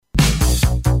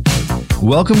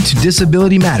Welcome to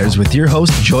Disability Matters with your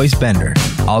host, Joyce Bender.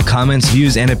 All comments,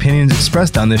 views, and opinions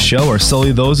expressed on this show are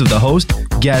solely those of the host,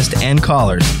 guest, and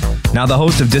callers. Now the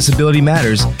host of Disability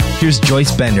Matters, here's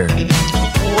Joyce Bender.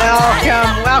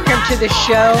 Welcome to the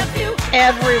show,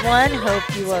 everyone.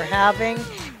 Hope you are having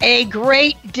a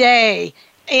great day.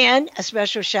 And a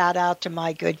special shout out to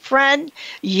my good friend,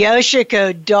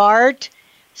 Yoshiko Dart,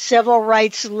 civil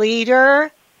rights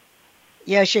leader.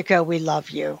 Yoshiko, we love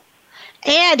you.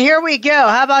 And here we go.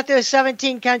 How about those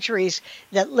 17 countries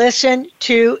that listen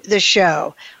to the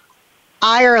show?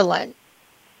 Ireland.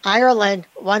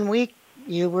 1 week,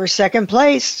 you were second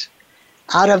place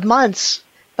out of months.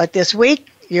 But this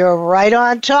week, you're right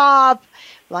on top.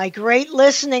 My great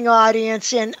listening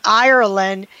audience in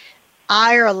Ireland,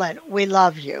 we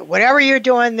love you. Whatever you're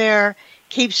doing there,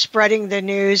 keep spreading the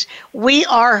news. We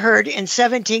are heard in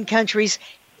 17 countries,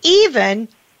 even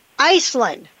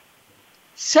Iceland.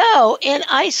 So in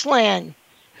Iceland,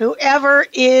 whoever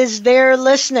is there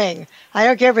listening, I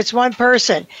don't care if it's one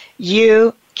person,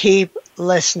 you keep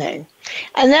listening.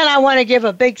 And then I want to give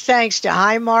a big thanks to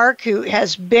Highmark, who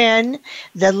has been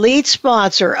the lead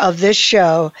sponsor of this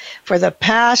show for the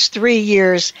past 3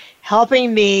 years,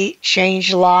 helping me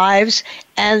change lives.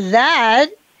 And that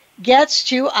gets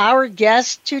to our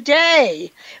guest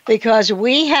today, because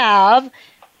we have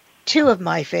two of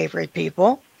my favorite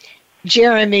people,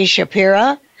 Jeremy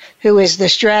Shapira, who is the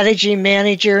Strategy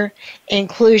Manager,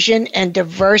 Inclusion and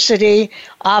Diversity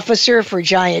Officer for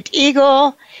Giant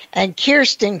Eagle, and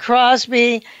Kiersten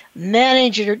Crosby,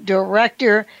 Manager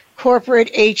Director, Corporate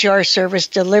HR Service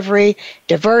Delivery,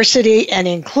 Diversity and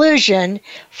Inclusion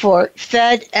for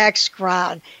FedEx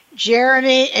Ground.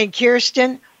 Jeremy and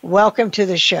Kiersten, welcome to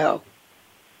the show.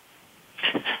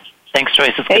 Thanks,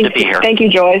 Joyce. It's good to be here. Thank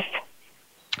you, Joyce.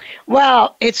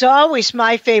 Well, it's always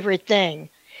my favorite thing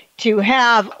to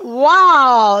have,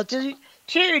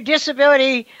 two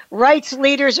disability rights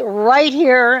leaders right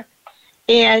here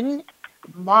in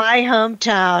my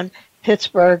hometown,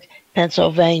 Pittsburgh,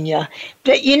 Pennsylvania.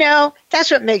 That's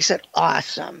what makes it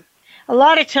awesome. A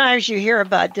lot of times you hear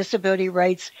about disability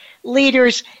rights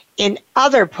leaders in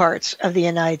other parts of the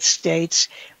United States,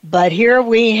 but here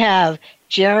we have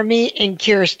Jeremy and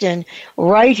Kiersten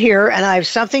right here, and I have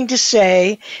something to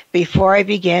say before I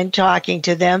begin talking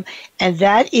to them, and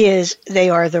that is they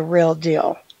are the real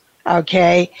deal,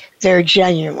 okay? They're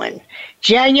genuine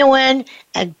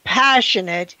and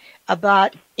passionate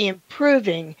about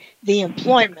improving the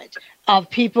employment of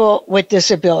people with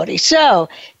disabilities. So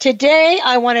today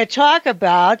I want to talk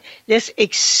about this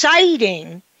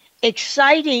exciting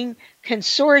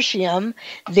consortium,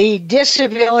 the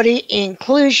Disability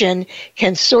Inclusion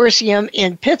Consortium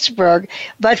in Pittsburgh.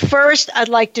 But first, I'd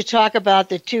like to talk about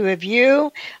the two of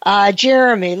you.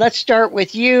 Jeremy, let's start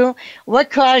with you.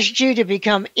 What caused you to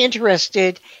become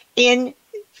interested in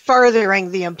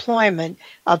furthering the employment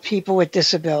of people with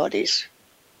disabilities?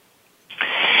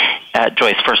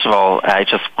 Joyce, first of all, I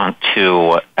just want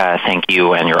to thank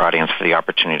you and your audience for the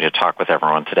opportunity to talk with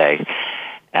everyone today.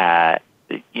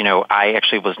 I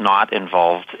actually was not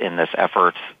involved in this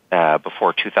effort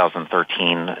before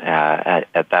 2013.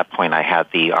 At that point, I had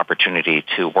the opportunity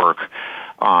to work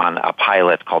on a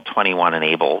pilot called 21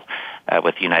 Enable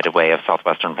with United Way of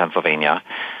Southwestern Pennsylvania,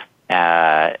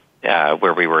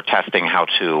 where we were testing how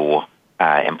to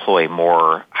employ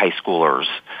more high schoolers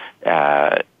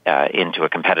into a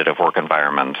competitive work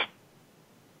environment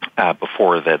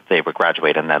before that they would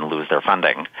graduate and then lose their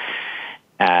funding.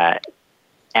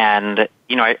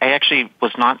 I actually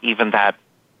was not even that,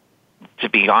 to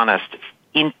be honest,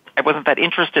 I wasn't that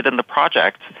interested in the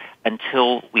project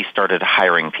until we started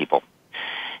hiring people.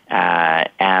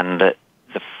 And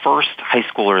the first high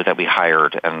schooler that we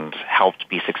hired and helped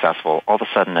be successful, all of a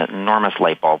sudden an enormous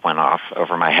light bulb went off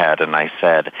over my head, and I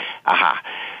said, aha,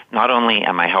 not only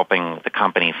am I helping the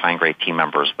company find great team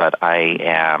members, but I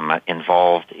am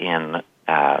involved in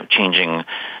changing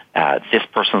this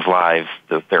person's lives,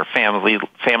 their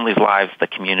family's lives, the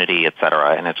community, et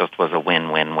cetera. And it just was a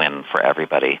win-win-win for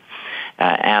everybody.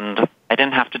 And I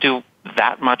didn't have to do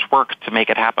that much work to make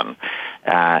it happen.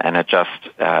 And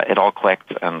it all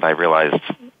clicked, and I realized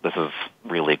this is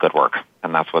really good work.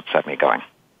 And that's what set me going.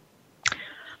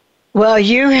 Well,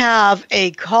 you have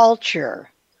a culture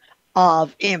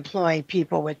of employing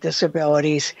people with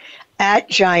disabilities at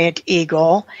Giant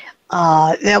Eagle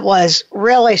that was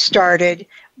really started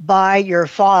by your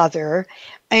father.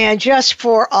 And just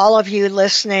for all of you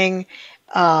listening,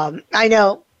 I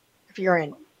know if you're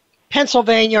in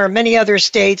Pennsylvania or many other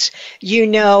states, you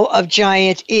know of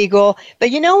Giant Eagle.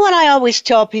 But you know what I always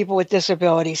tell people with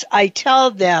disabilities? I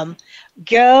tell them,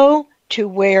 go to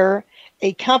where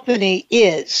a company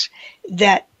is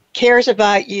that cares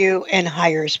about you and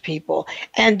hires people.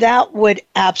 And that would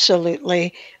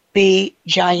absolutely be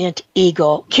Giant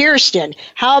Eagle. Kiersten,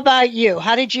 how about you?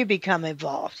 How did you become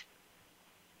involved?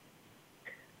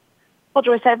 Well,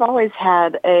 Joyce, I've always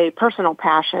had a personal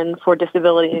passion for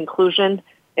disability inclusion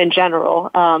in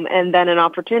general, and then an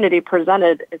opportunity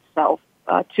presented itself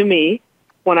to me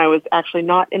when I was actually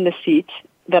not in the seat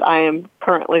that I am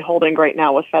currently holding right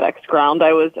now with FedEx Ground.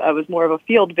 I was more of a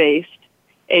field-based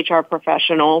HR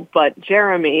professional, but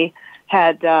Jeremy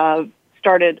had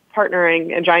started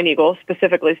partnering, and Giant Eagle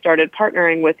specifically started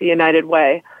partnering with the United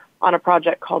Way on a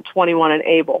project called 21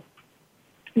 Enable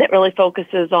that really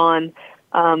focuses on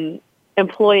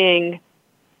employing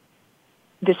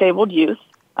disabled youth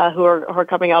who are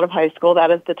coming out of high school.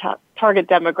 That is the target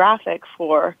demographic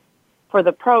for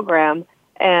the program.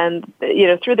 And,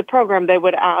 through the program, they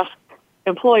would ask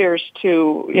employers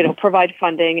to, provide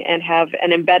funding and have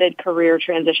an embedded career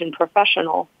transition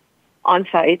professional on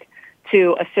site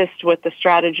to assist with the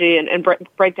strategy and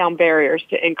break down barriers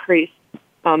to increase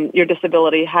your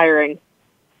disability hiring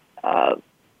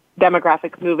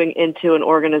demographic moving into an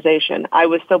organization. I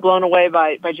was so blown away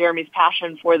by Jeremy's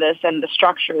passion for this and the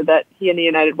structure that he and the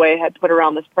United Way had put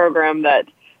around this program that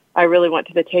I really went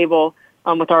to the table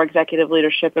with our executive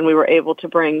leadership, and we were able to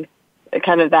bring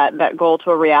kind of that goal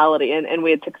to a reality. And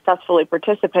we had successfully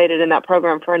participated in that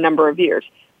program for a number of years.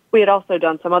 We had also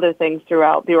done some other things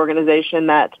throughout the organization,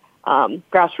 that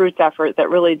grassroots effort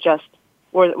that really just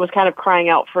was kind of crying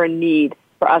out for a need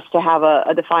for us to have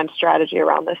a defined strategy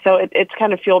around this. So it's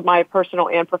kind of fueled my personal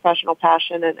and professional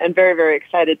passion, and very, very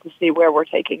excited to see where we're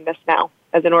taking this now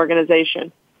as an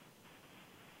organization.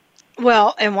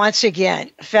 Well, and once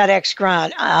again, FedEx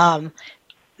Ground,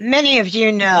 many of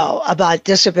you know about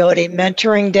Disability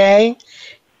Mentoring Day.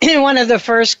 One of the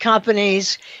first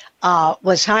companies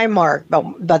was Highmark,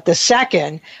 but the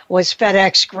second was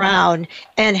FedEx Ground,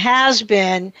 and has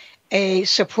been a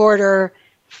supporter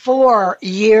for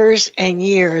years and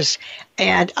years,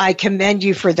 and I commend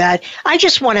you for that. I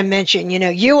just want to mention,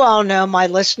 you all know, my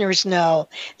listeners know,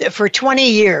 that for 20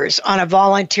 years on a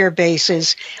volunteer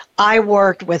basis, I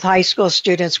worked with high school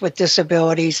students with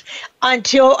disabilities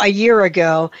until a year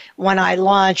ago when I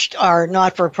launched our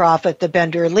not-for-profit, the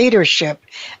Bender Leadership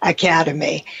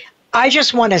Academy. I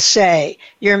just want to say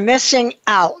you're missing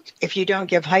out if you don't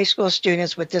give high school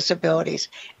students with disabilities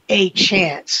a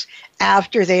chance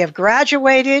after they have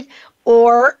graduated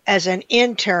or as an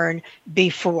intern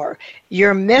before.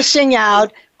 You're missing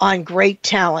out on great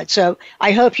talent. So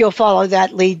I hope you'll follow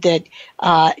that lead that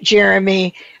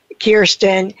Jeremy,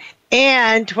 Kiersten,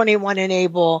 and 21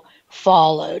 Enable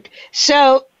followed.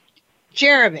 So,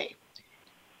 Jeremy,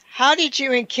 how did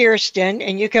you and Kiersten,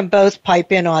 and you can both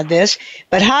pipe in on this,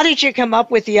 but how did you come up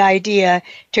with the idea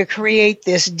to create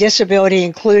this Disability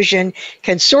Inclusion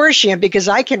Consortium? Because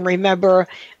I can remember,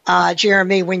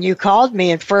 Jeremy, when you called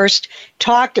me and first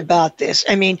talked about this.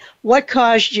 I mean, what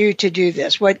caused you to do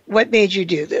this? What made you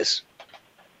do this?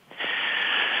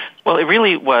 Well, it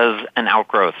really was an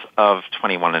outgrowth of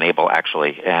 21 Enable,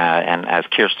 actually. And as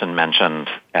Kiersten mentioned,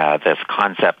 this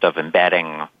concept of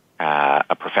embedding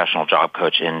a professional job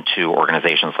coach into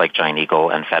organizations like Giant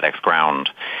Eagle and FedEx Ground.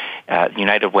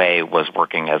 United Way was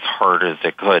working as hard as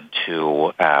it could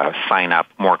to sign up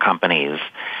more companies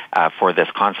for this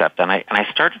concept. And I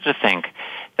started to think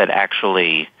that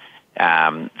actually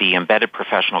the embedded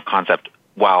professional concept,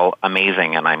 while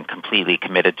amazing and I'm completely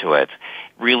committed to it,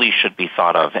 really should be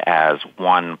thought of as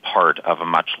one part of a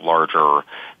much larger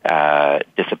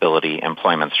disability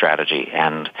employment strategy.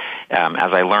 And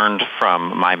as I learned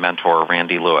from my mentor,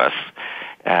 Randy Lewis,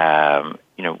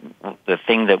 the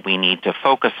thing that we need to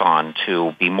focus on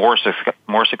to be more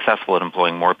successful at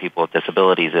employing more people with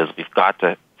disabilities is we've got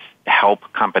to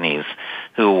help companies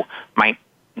who might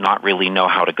not really know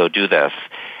how to go do this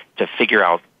to figure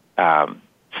out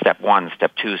step 1,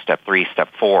 step 2, step 3, step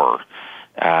 4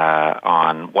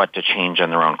 on what to change in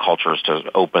their own cultures to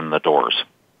open the doors.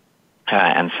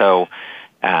 And so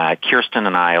Kiersten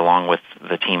and I, along with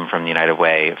the team from the United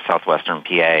Way of Southwestern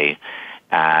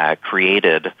PA,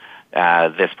 created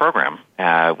this program,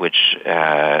 which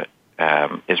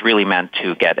is really meant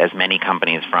to get as many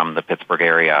companies from the Pittsburgh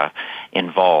area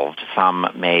involved. Some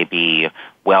may be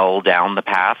well down the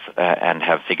path and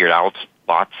have figured out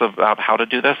lots about how to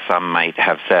do this. Some might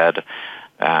have said,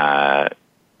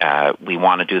 we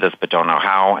want to do this but don't know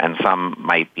how, and some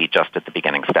might be just at the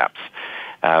beginning steps.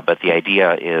 But the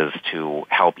idea is to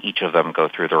help each of them go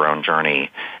through their own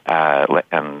journey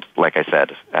and, like I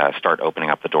said, start opening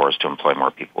up the doors to employ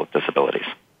more people with disabilities.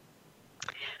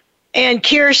 And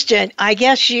Kiersten, I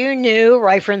guess you knew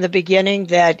right from the beginning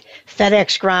that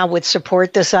FedEx Ground would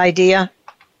support this idea?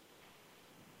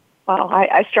 Well,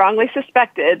 I strongly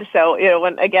suspected. So,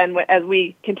 as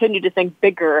we continue to think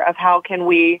bigger of how can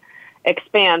we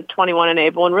expand 21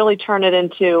 Enable and really turn it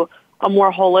into a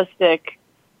more holistic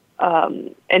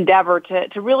endeavor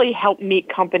to really help meet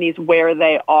companies where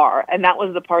they are. And that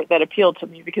was the part that appealed to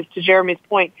me, because to Jeremy's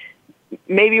point,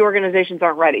 maybe organizations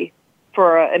aren't ready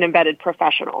for an embedded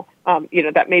professional.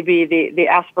 That may be the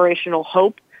aspirational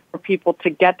hope for people to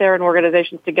get there and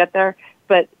organizations to get there,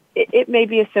 but it may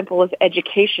be as simple as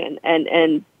education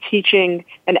and teaching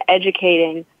and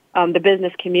educating the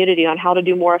business community on how to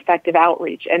do more effective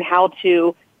outreach and how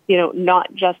to,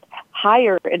 not just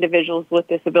hire individuals with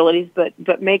disabilities,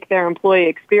 but make their employee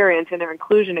experience and their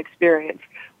inclusion experience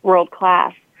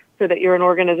world-class, so that you're an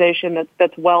organization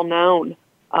that's well known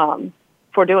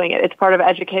for doing it. It's part of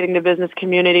educating the business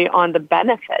community on the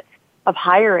benefits of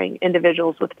hiring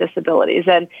individuals with disabilities,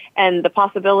 and the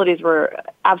possibilities were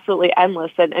absolutely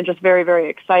endless and just very, very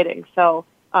exciting. So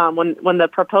when the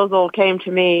proposal came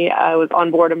to me, I was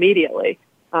on board immediately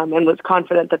and was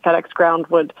confident that FedEx Ground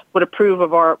would approve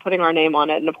of our putting our name on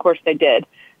it, and of course they did.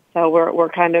 So we're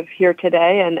kind of here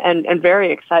today and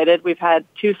very excited. We've had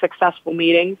 2 successful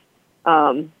meetings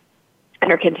and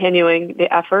are continuing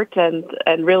the effort,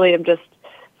 and really am just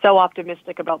so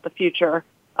optimistic about the future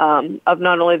of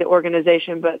not only the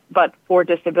organization, but for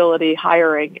disability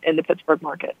hiring in the Pittsburgh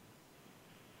market.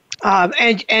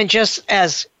 And just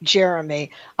as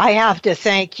Jeremy, I have to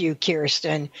thank you,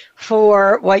 Kiersten,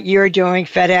 for what you're doing,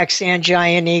 FedEx and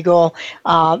Giant Eagle.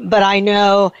 But I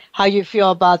know how you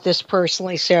feel about this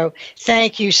personally, so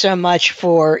thank you so much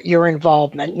for your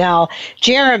involvement. Now,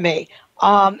 Jeremy,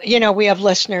 we have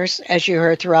listeners, as you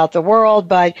heard, throughout the world,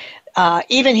 but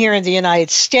even here in the United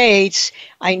States,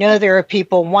 I know there are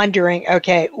people wondering,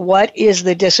 okay, what is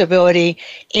the Disability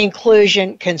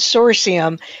Inclusion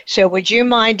Consortium? So would you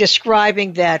mind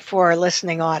describing that for our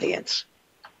listening audience?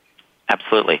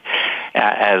 Absolutely.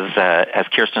 As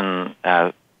Kiersten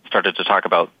started to talk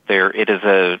about, it is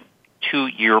a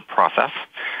 2-year process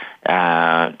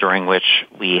during which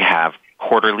we have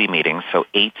quarterly meetings, so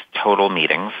 8 total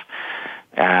meetings,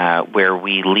 where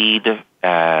we lead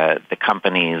the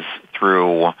companies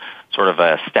through sort of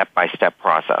a step-by-step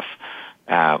process.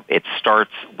 It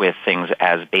starts with things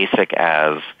as basic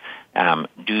as,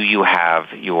 do you have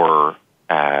your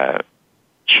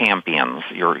champions,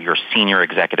 your senior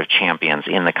executive champions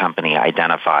in the company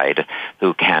identified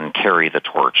who can carry the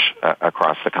torch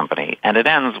across the company? And it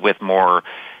ends with more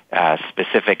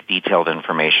specific, detailed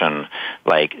information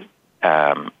like,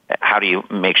 how do you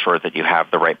make sure that you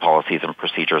have the right policies and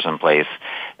procedures in place?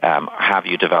 Have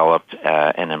you developed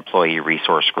an employee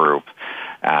resource group?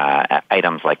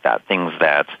 Items like that, things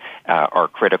that are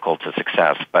critical to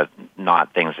success, but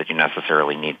not things that you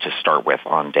necessarily need to start with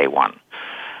on day one.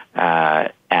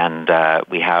 And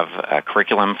we have a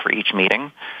curriculum for each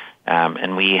meeting,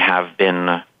 and we have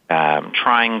been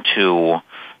trying to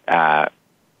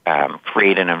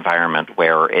create an environment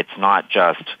where it's not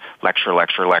just lecture,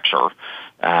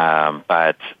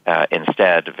 but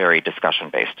instead very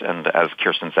discussion-based. And as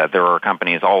Kiersten said, there are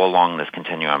companies all along this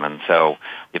continuum, and so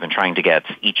we've been trying to get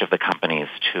each of the companies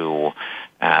to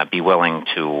be willing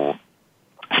to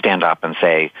stand up and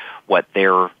say what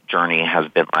their journey has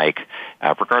been like,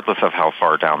 regardless of how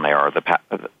far down they are,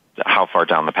 how far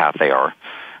down the path they are.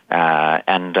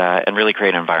 And really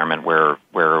create an environment where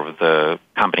the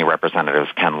company representatives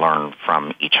can learn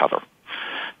from each other.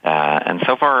 And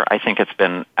so far, I think it's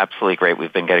been absolutely great.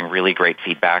 We've been getting really great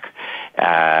feedback.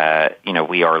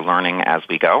 We are learning as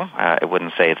we go. I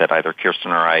wouldn't say that either Kiersten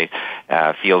or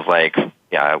I feels like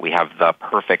we have the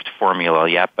perfect formula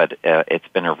yet, but it's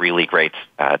been a really great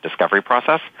discovery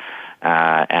process.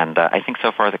 And I think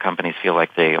so far the companies feel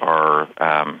like they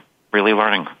are really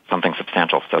learning something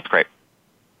substantial, so it's great.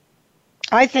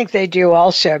 I think they do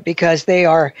also, because they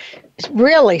are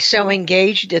really so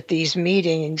engaged at these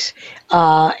meetings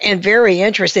and very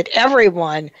interested.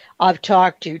 Everyone I've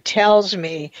talked to tells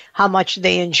me how much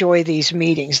they enjoy these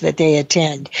meetings that they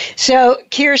attend. So,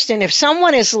 Kiersten, if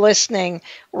someone is listening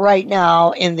right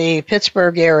now in the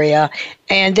Pittsburgh area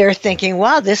and they're thinking,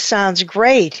 wow, this sounds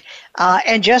great,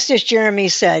 and just as Jeremy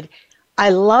said, I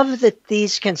love that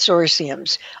these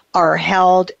consortiums are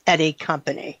held at a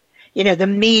company. The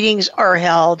meetings are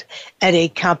held at a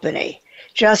company.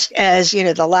 Just as,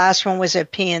 the last one was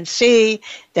at PNC,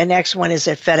 the next one is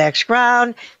at FedEx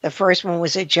Ground, the first one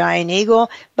was at Giant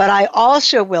Eagle. But I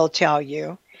also will tell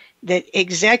you that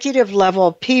executive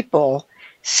level people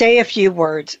say a few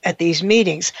words at these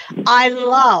meetings. I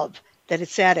love that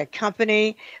it's at a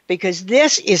company, because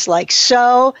this is like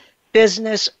so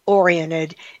business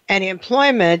oriented, and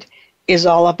employment is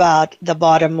all about the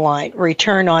bottom line,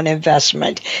 return on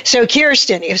investment. So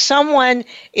Kiersten, if someone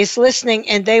is listening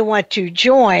and they want to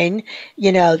join,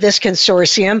 this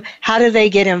consortium, how do they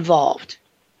get involved?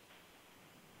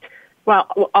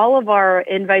 Well, all of our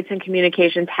invites and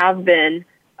communications have been,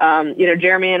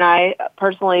 Jeremy and I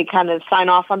personally kind of sign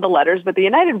off on the letters, but the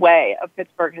United Way of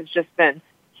Pittsburgh has just been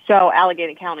so,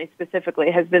 Allegheny County specifically,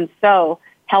 has been so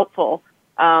helpful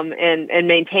in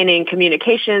maintaining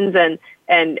communications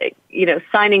and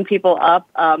signing people up.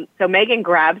 So Megan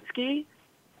Grabsky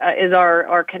is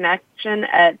our connection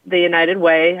at the United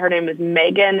Way. Her name is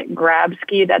Megan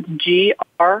Grabsky. That's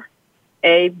Grab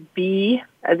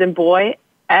as in boy,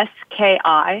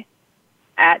 SKI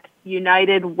at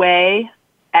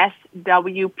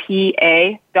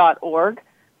UnitedWaySWPA.org.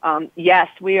 Yes,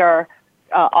 we are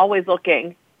always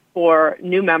looking for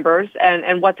new members.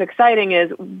 And what's exciting is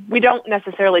we don't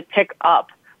necessarily pick up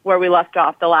where we left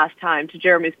off the last time, to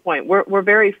Jeremy's point. We're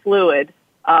very fluid,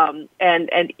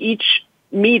 and each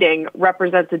meeting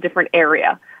represents a different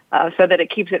area, so that it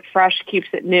keeps it fresh, keeps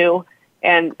it new,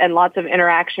 and lots of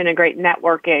interaction and great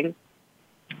networking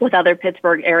with other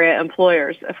Pittsburgh area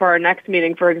employers. For our next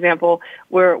meeting, for example,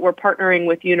 we're partnering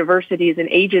with universities and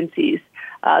agencies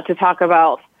to talk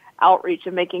about outreach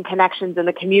and making connections in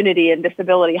the community and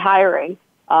disability hiring,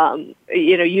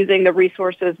 using the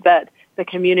resources that the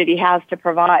community has to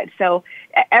provide. So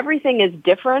everything is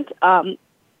different.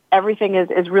 Everything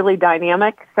is really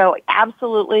dynamic. So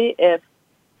absolutely, if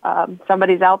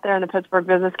somebody's out there in the Pittsburgh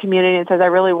business community and says, I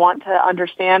really want to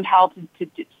understand how to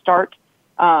start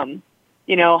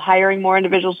hiring more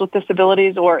individuals with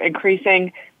disabilities or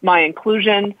increasing my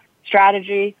inclusion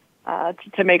strategy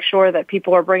to make sure that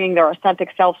people are bringing their authentic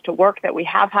selves to work that we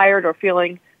have hired, or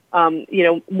feeling,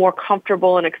 more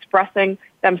comfortable in expressing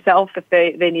themselves if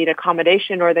they need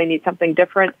accommodation or they need something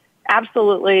different.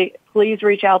 Absolutely, please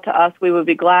reach out to us. We would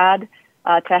be glad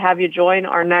to have you join.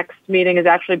 Our next meeting is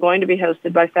actually going to be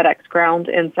hosted by FedEx Ground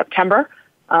in September,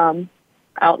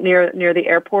 out near the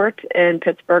airport in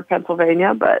Pittsburgh,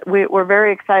 Pennsylvania. But we're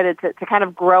very excited to kind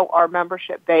of grow our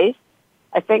membership base.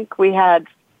 I think we had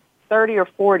 30 or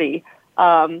 40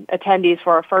 attendees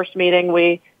for our first meeting.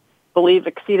 We believe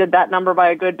exceeded that number by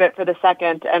a good bit for the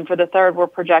second, and for the third, we're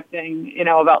projecting,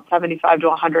 about 75 to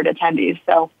 100 attendees.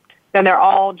 So then they're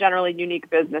all generally unique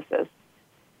businesses.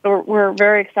 So we're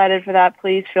very excited for that.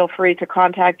 Please feel free to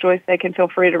contact Joyce. They can feel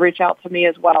free to reach out to me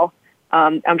as well.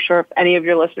 I'm sure if any of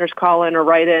your listeners call in or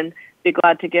write in, be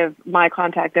glad to give my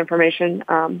contact information,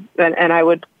 and I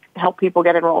would help people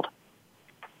get enrolled.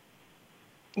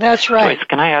 That's right. Joyce,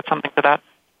 can I add something to that?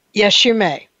 Yes, you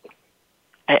may.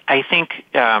 I think,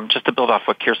 just to build off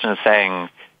what Kiersten is saying,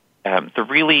 the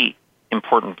really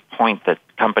important point that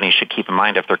companies should keep in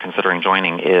mind if they're considering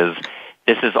joining is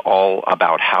this is all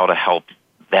about how to help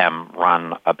them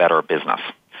run a better business.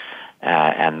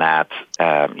 And that,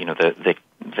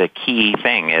 the key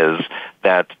thing is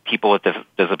that people with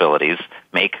disabilities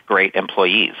make great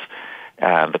employees.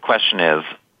 The question is,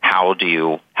 how do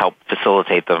you help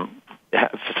facilitate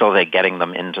getting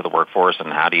them into the workforce,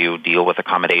 and how do you deal with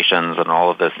accommodations and all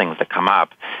of those things that come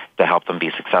up to help them be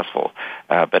successful?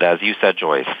 But as you said,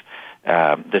 Joyce,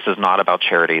 this is not about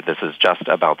charity. This is just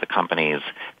about the companies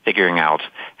figuring out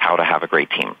how to have a great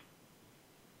team.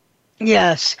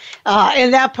 Yes,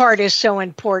 and that part is so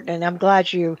important, and I'm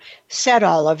glad you said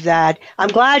all of that. I'm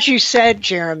glad you said,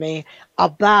 Jeremy,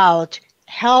 about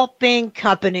helping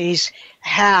companies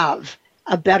have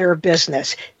a better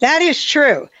business. That is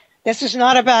true. This is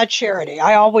not about charity.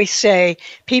 I always say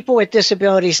people with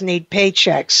disabilities need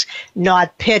paychecks,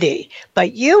 not pity.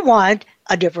 But you want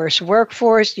a diverse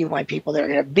workforce. You want people that are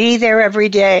going to be there every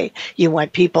day. You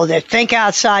want people that think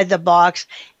outside the box.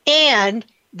 And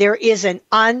there is an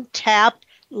untapped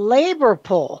labor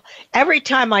pool. Every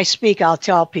time I speak, I'll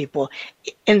tell people,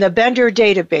 in the Bender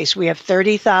database, we have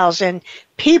 30,000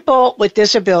 people with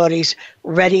disabilities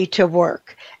ready to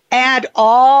work. Add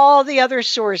all the other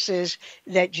sources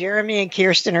that Jeremy and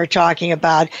Kiersten are talking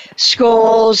about,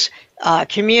 schools,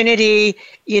 community,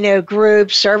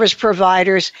 groups, service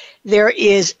providers. There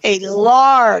is a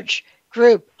large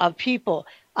group of people.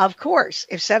 Of course,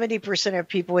 if 70% of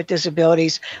people with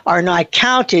disabilities are not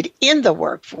counted in the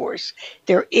workforce,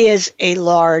 there is a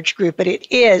large group, but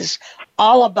it is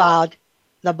all about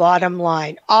the bottom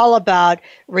line, all about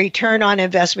return on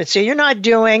investment. So you're not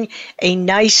doing a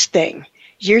nice thing.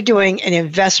 You're doing an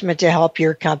investment to help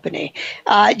your company.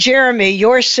 Jeremy,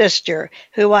 your sister,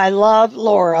 who I love,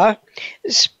 Laura,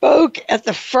 spoke at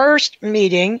the first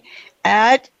meeting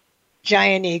at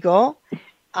Giant Eagle,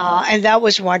 And that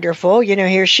was wonderful. You know,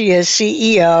 here she is,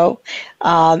 CEO,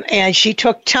 and she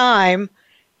took time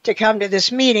to come to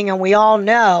this meeting. And we all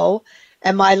know,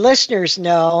 and my listeners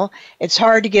know, it's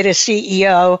hard to get a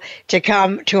CEO to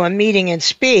come to a meeting and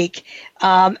speak.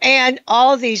 And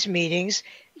all of these meetings,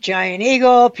 Giant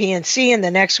Eagle, PNC, and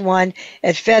the next one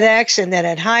at FedEx, and then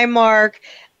at Highmark,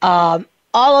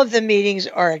 all of the meetings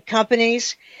are at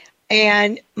companies.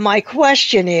 And my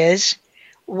question is,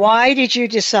 why did you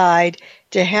decide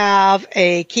to have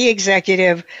a key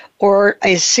executive or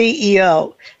a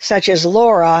CEO such as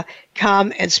Laura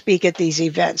come and speak at these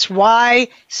events? Why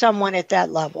someone at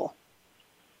that level?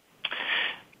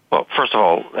 Well, first of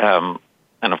all,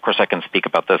 and of course I can speak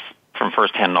about this from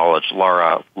firsthand knowledge,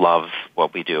 Laura loves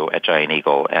what we do at Giant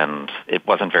Eagle, and it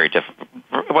wasn't very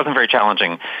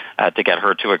challenging to get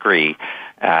her to agree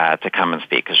to come and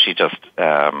speak, because she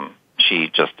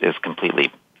just is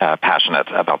completely passionate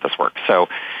about this work. So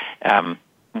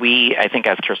I think,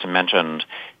 as Kiersten mentioned,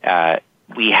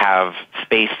 we have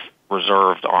space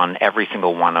reserved on every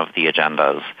single one of the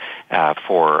agendas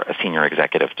for a senior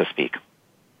executive to speak.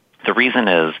 The reason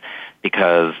is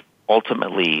because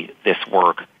ultimately this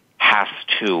work has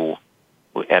to,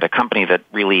 at a company that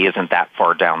really isn't that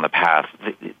far down the path,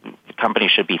 the company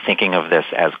should be thinking of this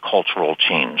as cultural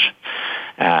change.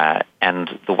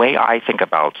 And the way I think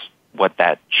about what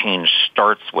that change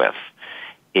starts with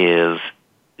is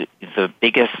the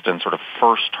biggest and sort of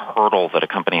first hurdle that a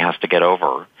company has to get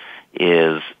over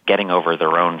is getting over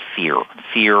their own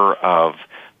fear of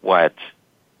what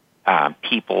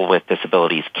people with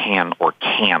disabilities can or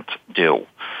can't do.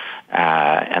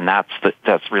 And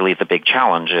that's really the big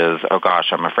challenge is, oh gosh,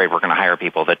 I'm afraid we're going to hire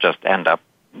people that just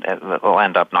will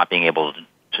end up not being able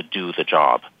to do the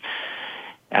job.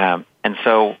 And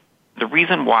so the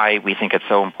reason why we think it's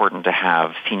so important to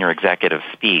have senior executives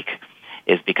speak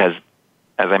is because,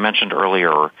 as I mentioned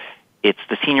earlier, it's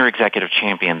the senior executive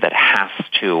champion that has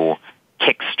to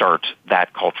kickstart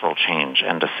that cultural change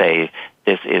and to say,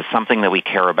 this is something that we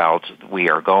care about. We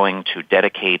are going to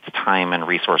dedicate time and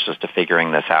resources to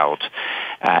figuring this out,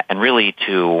 and really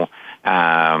to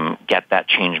get that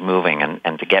change moving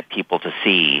and to get people to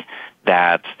see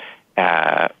that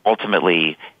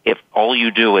ultimately, if all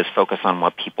you do is focus on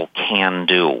what people can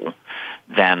do,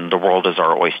 then the world is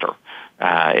our oyster.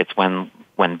 It's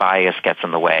when bias gets in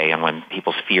the way and when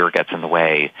people's fear gets in the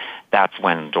way, that's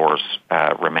when doors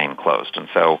remain closed. And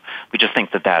so we just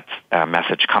think that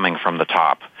message coming from the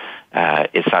top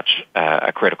is such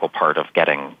a critical part of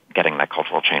getting that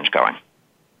cultural change going.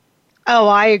 Oh,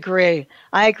 I agree.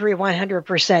 I agree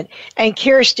 100%. And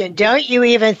Kiersten, don't you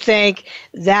even think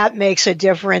that makes a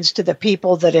difference to the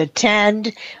people that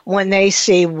attend when they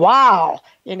see, wow,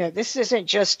 you know, this isn't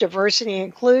just diversity and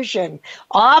inclusion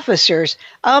officers.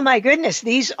 Oh, my goodness,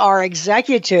 these are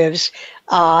executives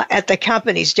at the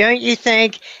companies. Don't you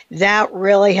think that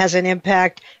really has an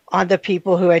impact on the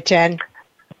people who attend?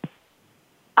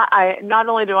 Not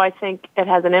only do I think it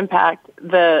has an impact,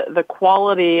 the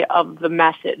quality of the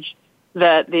message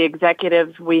that the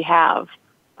executives we have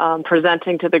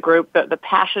presenting to the group, the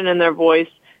passion in their voice,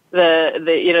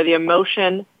 the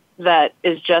emotion that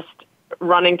is just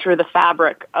running through the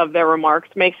fabric of their remarks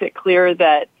makes it clear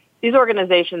that these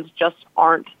organizations just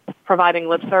aren't providing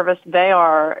lip service. They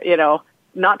are,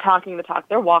 not talking the talk.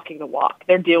 They're walking the walk.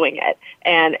 They're doing it.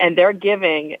 And they're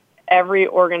giving every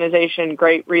organization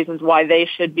great reasons why they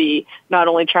should be not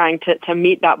only trying to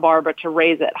meet that bar, but to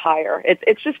raise it higher.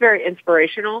 It's just very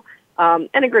inspirational. And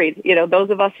agreed, those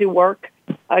of us who work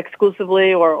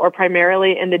exclusively or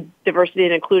primarily in the diversity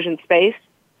and inclusion space,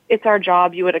 it's our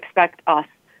job. You would expect us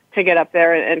to get up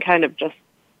there and kind of just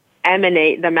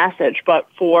emanate the message. But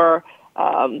for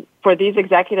these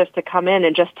executives to come in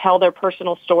and just tell their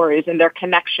personal stories and their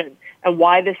connection and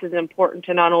why this is important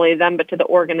to not only them but to the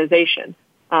organization,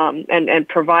 and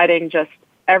providing just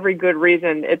every good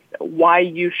reason it's why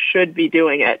you should be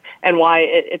doing it and why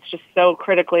it's just so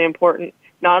critically important,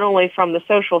 not only from the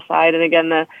social side and again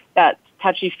that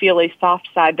touchy-feely soft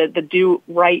side, the do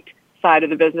right side of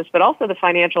the business, but also the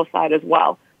financial side as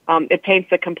well. It paints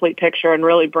a complete picture and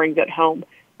really brings it home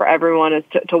for everyone as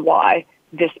to why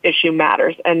this issue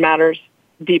matters and matters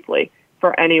deeply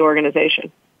for any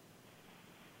organization.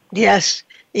 Yes,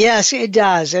 it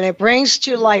does. And it brings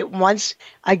to light once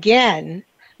again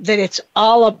that it's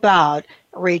all about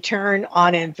return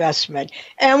on investment.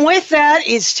 And with that,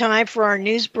 it's time for our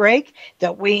news break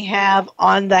that we have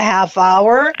on the half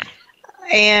hour.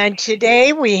 And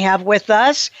today we have with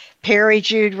us Perry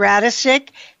Jude Radisick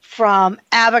from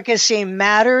Advocacy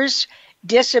Matters,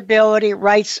 Disability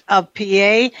Rights of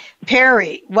PA.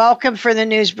 Perry, welcome for the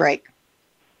news break.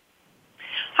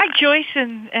 Hi, Joyce,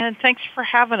 and thanks for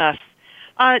having us.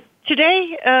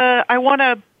 Today, I want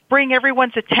to bring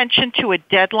everyone's attention to a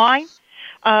deadline.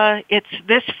 It's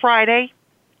this Friday,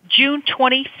 June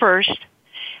 21st,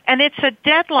 and it's a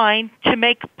deadline to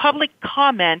make public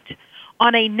comment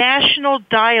on a national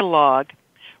dialogue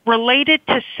related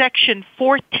to Section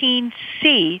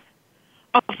 14C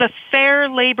of the Fair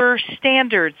Labor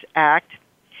Standards Act.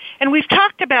 And we've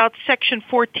talked about Section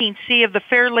 14C of the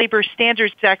Fair Labor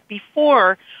Standards Act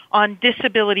before on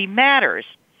Disability Matters.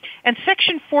 And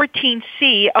Section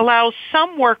 14C allows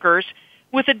some workers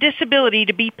with a disability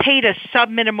to be paid a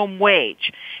subminimum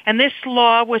wage. And this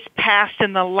law was passed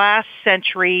in the last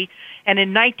century, and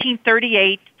in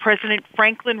 1938, President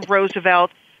Franklin Roosevelt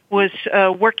was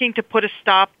working to put a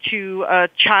stop to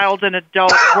child and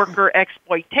adult worker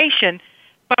exploitation.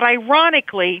 But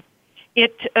ironically,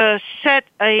 it set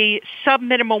a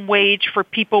subminimum wage for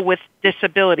people with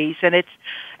disabilities, and it's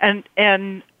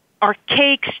an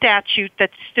archaic statute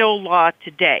that's still law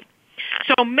today.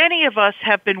 So many of us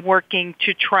have been working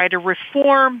to try to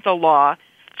reform the law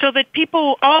so that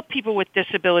all people with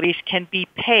disabilities can be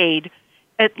paid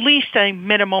at least a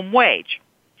minimum wage.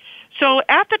 So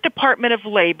at the Department of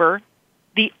Labor,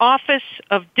 the Office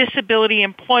of Disability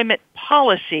Employment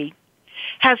Policy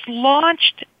has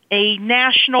launched a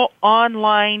national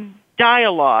online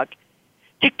dialogue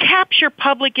to capture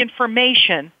public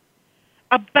information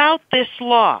about this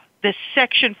law, this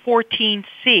Section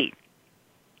 14C.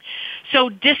 So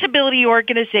disability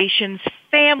organizations,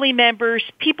 family members,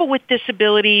 people with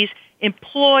disabilities,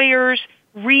 employers,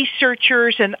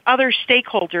 researchers, and other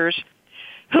stakeholders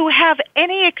who have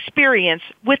any experience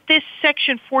with this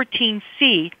Section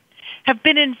 14C have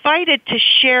been invited to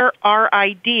share our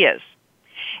ideas.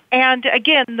 And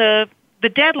again, the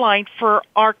deadline for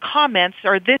our comments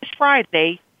are this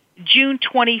Friday, June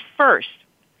 21st.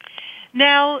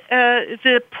 Now,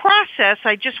 the process,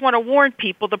 I just want to warn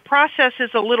people, the process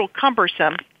is a little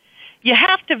cumbersome. You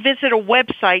have to visit a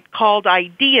website called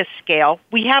IdeaScale.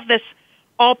 We have this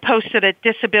all posted at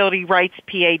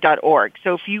disabilityrightspa.org.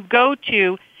 So if you go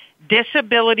to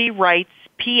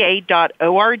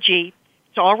disabilityrightspa.org,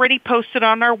 it's already posted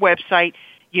on our website.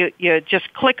 You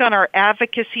just click on our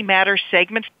Advocacy Matters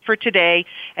segment for today,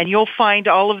 and you'll find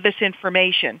all of this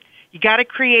information. You got to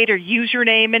create a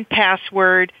username and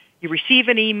password. You receive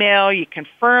an email. You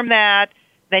confirm that.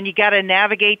 Then you got to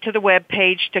navigate to the web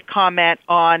page to comment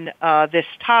on this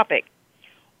topic.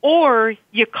 Or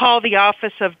you call the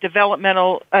Office of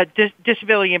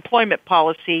Disability Employment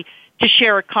Policy to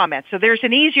share a comment. So there's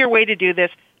an easier way to do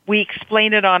this. We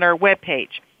explain it on our web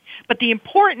page. But the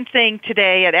important thing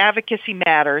today at Advocacy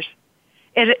Matters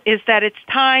is that it's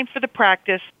time for the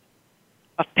practice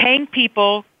of paying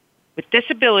people with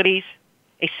disabilities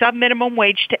a subminimum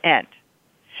wage to end.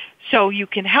 So you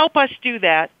can help us do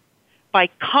that by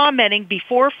commenting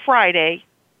before Friday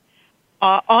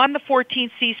on the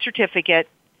 14C certificate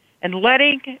and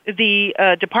letting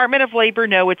the Department of Labor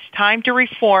know it's time to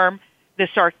reform this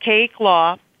archaic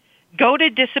law. Go to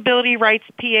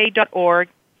disabilityrightspa.org.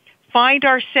 Find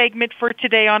our segment for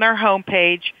today on our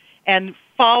homepage and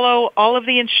follow all of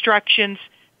the instructions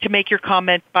to make your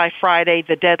comment by Friday.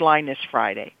 The deadline is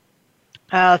Friday.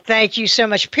 Thank you so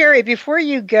much. Perry, before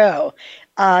you go,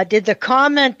 did the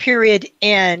comment period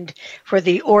end for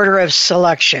the order of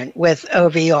selection with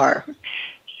OVR?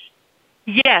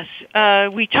 Yes.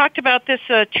 We talked about this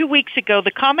 2 weeks ago.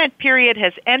 The comment period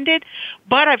has ended,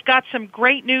 but I've got some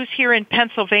great news here in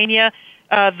Pennsylvania.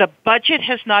 The budget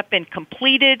has not been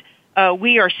completed.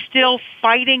 We are still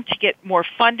fighting to get more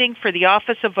funding for the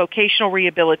Office of Vocational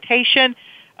Rehabilitation.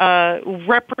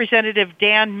 Representative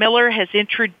Dan Miller has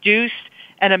introduced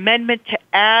an amendment to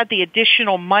add the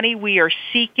additional money we are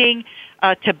seeking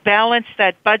to balance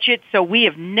that budget. So we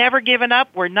have never given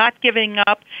up. We're not giving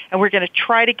up, and we're going to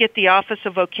try to get the Office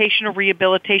of Vocational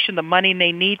Rehabilitation the money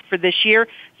they need for this year.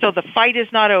 So the fight is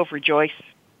not over, Joyce.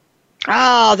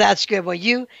 Oh, that's good. Well,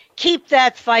 you keep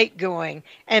that fight going.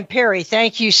 And Perry,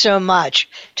 thank you so much.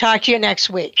 Talk to you next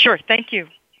week. Sure. Thank you.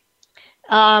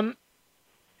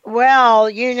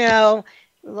 Well,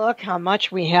 look how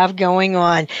much we have going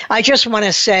on. I just want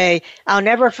to say, I'll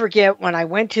never forget when I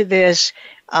went to this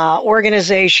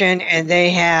organization and they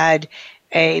had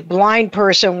a blind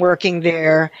person working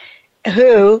there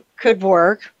who could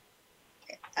work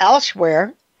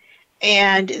elsewhere,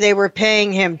 and they were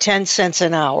paying him 10 cents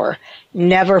an hour.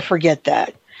 Never forget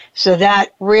that. So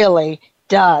that really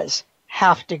does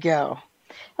have to go.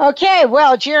 Okay,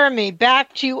 well, Jeremy,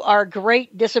 back to our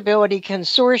great Disability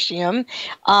Consortium.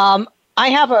 I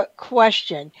have a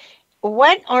question.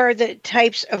 what are the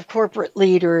types of corporate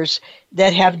leaders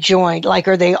that have joined? Like,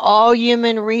 are they all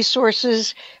human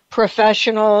resources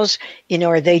professionals?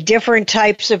 Are they different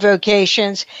types of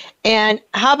vocations? And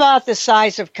how about the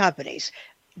size of companies?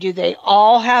 Do they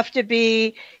all have to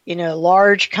be,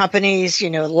 large companies,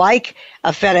 like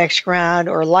a FedEx Ground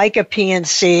or like a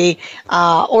PNC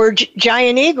or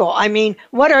Giant Eagle? I mean,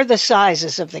 what are the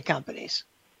sizes of the companies?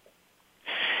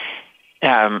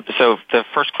 So the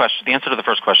answer to the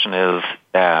first question is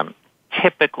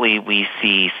typically we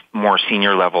see more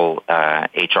senior level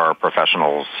HR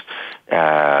professionals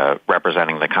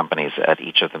representing the companies at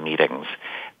each of the meetings.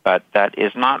 But that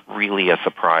is not really a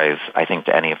surprise, I think,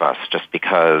 to any of us, just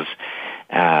because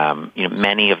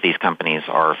many of these companies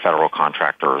are federal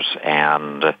contractors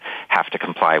and have to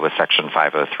comply with Section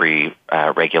 503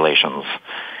 regulations.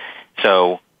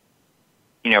 So,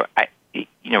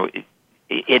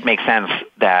 it makes sense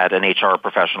that an HR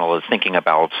professional is thinking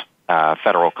about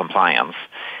federal compliance.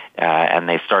 And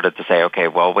they started to say, okay,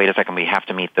 well, wait a second, we have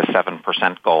to meet the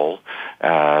 7% goal,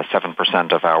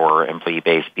 7% of our employee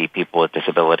base be people with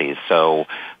disabilities. So,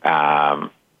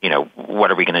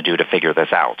 what are we going to do to figure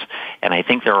this out? And I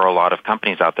think there are a lot of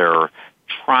companies out there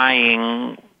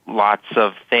trying lots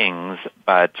of things,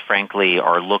 but frankly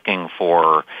are looking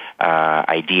for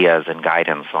ideas and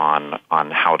guidance on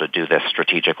how to do this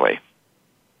strategically.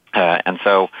 And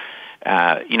so,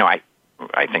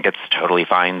 I think it's totally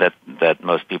fine that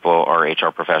most people are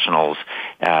HR professionals.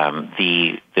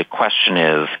 The question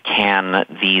is, can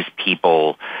these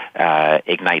people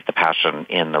ignite the passion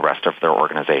in the rest of their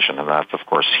organization? And that's, of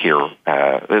course,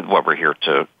 what we're here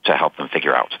to help them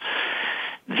figure out.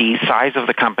 The size of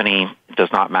the company does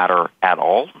not matter at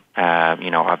all.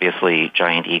 Obviously,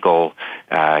 Giant Eagle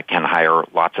can hire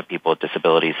lots of people with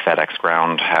disabilities. FedEx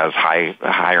Ground has high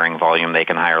hiring volume. They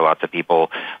can hire lots of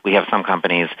people. We have some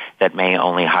companies that may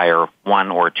only hire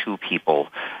 1 or 2 people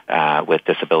with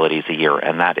disabilities a year,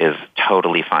 and that is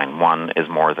totally fine. 1 is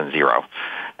more than 0.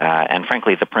 And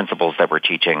frankly, the principles that we're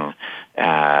teaching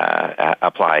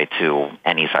apply to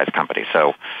any size company.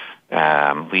 So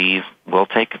we'll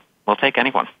take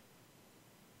anyone.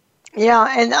 Yeah,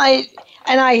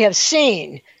 and I have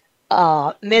seen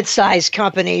mid-sized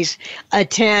companies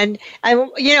attend.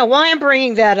 Why I'm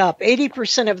bringing that up,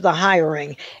 80% of the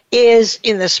hiring is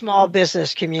in the small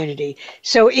business community.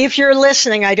 So if you're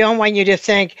listening, I don't want you to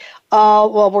think, oh,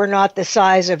 well, we're not the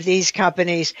size of these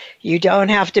companies. You don't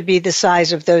have to be the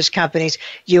size of those companies.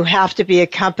 You have to be a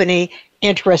company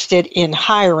interested in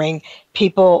hiring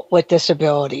people with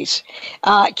disabilities.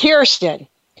 Kiersten,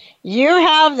 you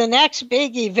have the next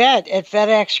big event at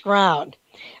FedEx Ground.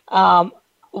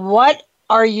 What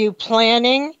are you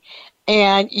planning?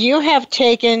 And you have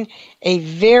taken a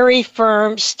very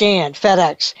firm stand,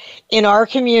 FedEx, in our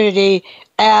community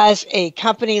as a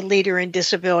company leader in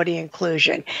disability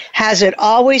inclusion. Has it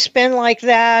always been like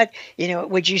that?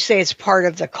 Would you say it's part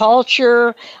of the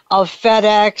culture of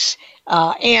FedEx?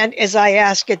 And as I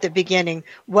asked at the beginning,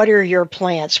 what are your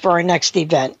plans for our next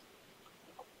event?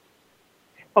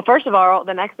 Well, first of all,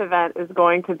 the next event is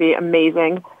going to be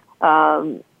amazing.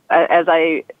 As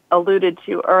I alluded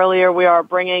to earlier, we are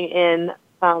bringing in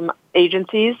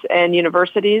agencies and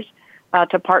universities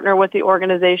to partner with the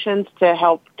organizations to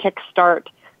help kickstart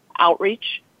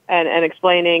outreach and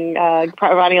explaining,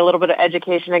 providing a little bit of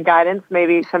education and guidance,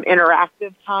 maybe some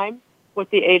interactive time with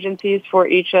the agencies for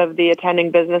each of the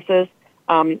attending businesses.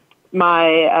 We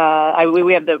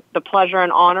have the pleasure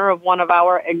and honor of one of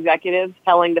our executives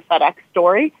telling the FedEx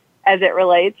story as it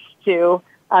relates to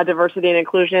diversity and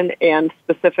inclusion, and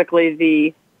specifically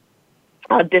the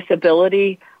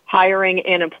disability hiring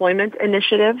and employment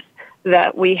initiatives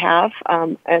that we have,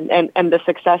 and the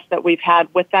success that we've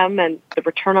had with them, and the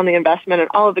return on the investment, and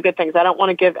all of the good things. I don't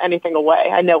want to give anything away.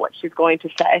 I know what she's going to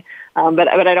say, but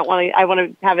I don't want to. I want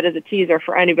to have it as a teaser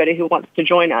for anybody who wants to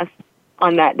join us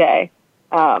on that day.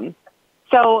 So,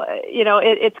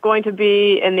 it's going to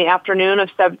be in the afternoon of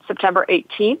September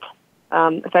 18th.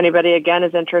 If anybody, again,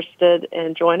 is interested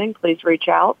in joining, please reach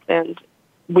out, and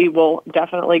we will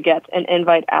definitely get an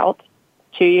invite out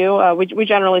to you. We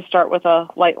generally start with a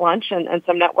light lunch and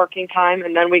some networking time,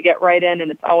 and then we get right in, and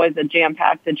it's always a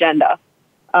jam-packed agenda.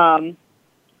 So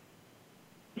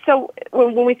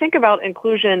when we think about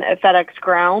inclusion at FedEx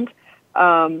Ground,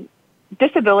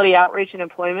 disability outreach and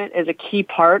employment is a key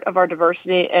part of our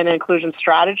diversity and inclusion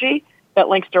strategy that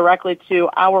links directly to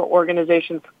our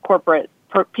organization's corporate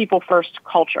people-first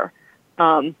culture.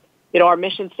 Our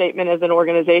mission statement as an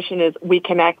organization is we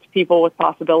connect people with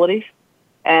possibilities,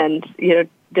 and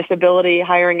disability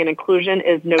hiring and inclusion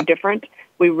is no different.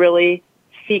 We really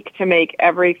seek to make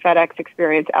every FedEx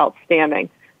experience outstanding.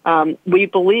 We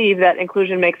believe that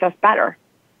inclusion makes us better.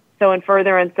 So in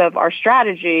furtherance of our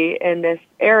strategy in this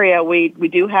area, we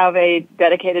do have a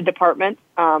dedicated department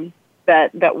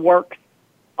that works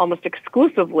almost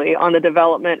exclusively on the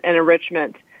development and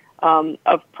enrichment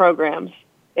of programs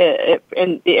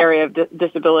in the area of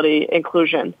disability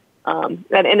inclusion. And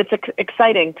it's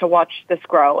exciting to watch this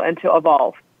grow and to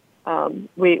evolve.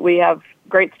 We have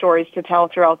great stories to tell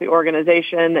throughout the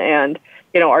organization, and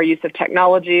our use of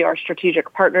technology, our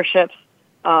strategic partnerships,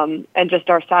 and just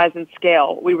our size and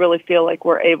scale. We really feel like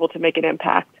we're able to make an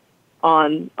impact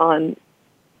on in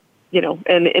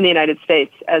the United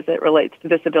States as it relates to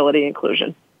disability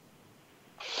inclusion.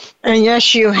 And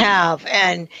yes, you have.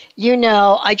 And,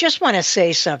 I just want to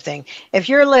say something. If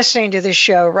you're listening to this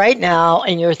show right now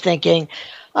and you're thinking,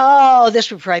 oh,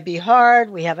 this would probably be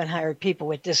hard, we haven't hired people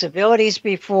with disabilities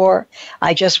before,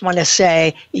 I just want to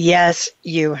say, yes,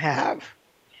 you have.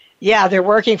 Yeah, they're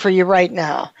working for you right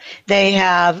now. They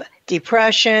have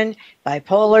depression,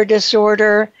 bipolar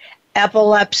disorder,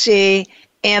 epilepsy,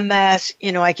 MS,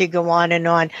 I could go on and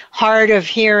on, hard of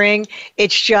hearing.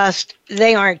 It's just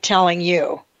they aren't telling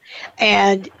you.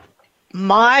 And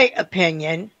my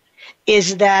opinion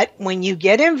is that when you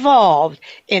get involved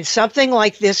in something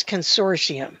like this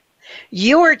consortium,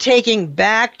 you are taking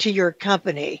back to your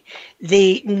company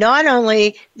not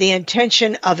only the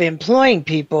intention of employing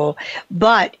people,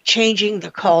 but changing the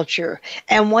culture.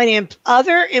 And when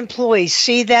other employees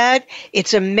see that,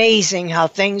 it's amazing how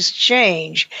things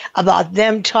change about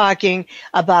them talking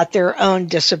about their own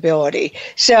disability.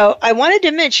 So I wanted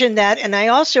to mention that, and I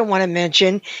also want to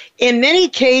mention in many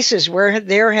cases where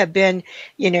there have been,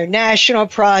 national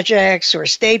projects or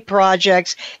state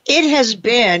projects, it has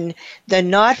been the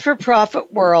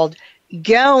not-for-profit world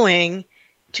going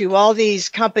to all these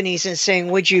companies and saying,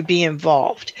 would you be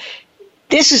involved?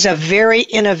 This is a very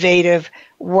innovative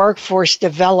workforce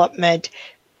development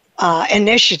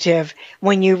initiative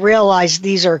when you realize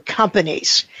these are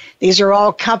companies. These are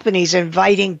all companies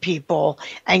inviting people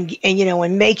and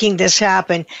making this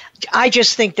happen. I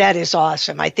just think that is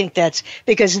awesome. I think that's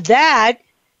because that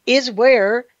is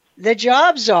where the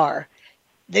jobs are.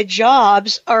 The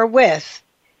jobs are with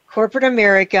corporate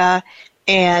America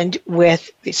and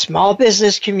with the small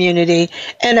business community,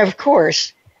 and of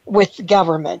course, with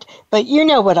government. But you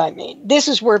know what I mean. This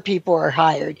is where people are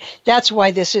hired. That's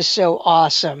why this is so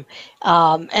awesome.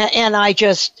 And I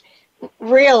just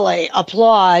really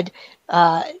applaud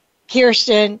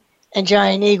Kiersten and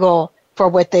Giant Eagle for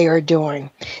what they are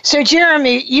doing. So,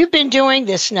 Jeremy, you've been doing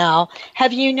this now.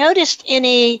 Have you noticed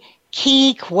any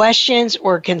key questions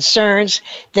or concerns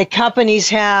that companies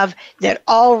have that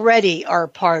already are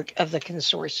part of the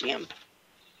consortium?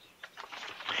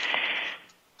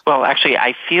 Well, actually,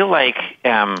 I feel like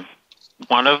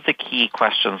one of the key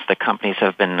questions that companies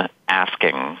have been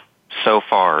asking so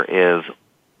far is,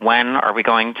 when are we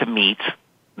going to meet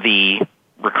the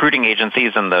recruiting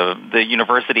agencies and the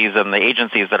universities and the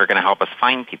agencies that are going to help us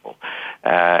find people?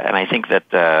 And I think that,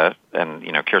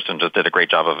 Kiersten just did a great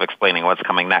job of explaining what's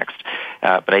coming next.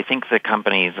 But I think the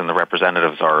companies and the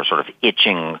representatives are sort of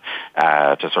itching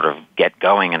to sort of get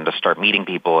going and to start meeting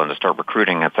people and to start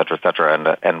recruiting, et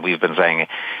cetera. And we've been saying,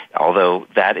 although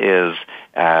that is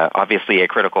obviously a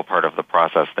critical part of the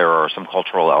process, there are some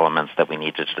cultural elements that we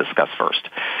need to discuss first.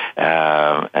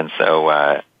 And so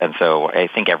I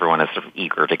think everyone is sort of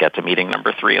eager to get to meeting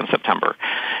number 3 in September.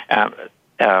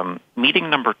 Meeting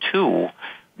number 2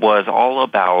 was all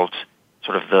about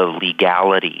sort of the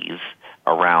legalities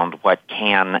around what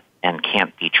can and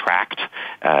can't be tracked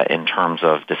in terms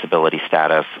of disability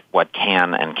status, what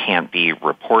can and can't be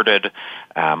reported,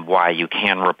 why you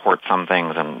can report some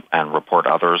things and report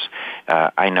others.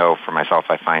 I know for myself,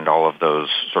 I find all of those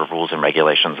sort of rules and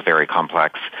regulations very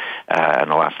complex,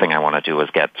 and the last thing I want to do is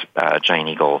get Giant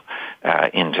Eagle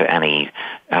into any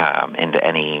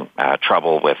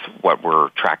trouble with what we're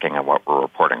tracking and what we're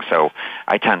reporting. So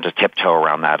I tend to tiptoe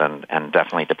around that and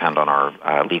definitely depend on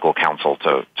our legal counsel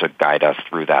to guide us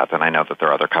through that. And I know that there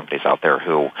are other companies out there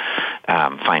who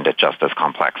find it just as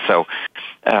complex. So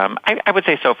I would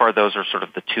say so far those are sort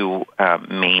of the 2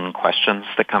 main questions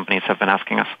that companies have been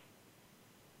asking us.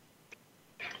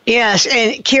 Yes,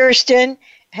 and Kiersten,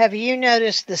 have you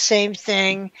noticed the same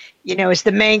thing? Is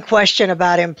the main question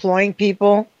about employing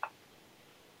people?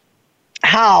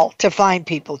 How to find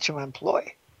people to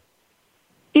employ?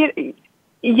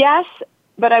 Yes,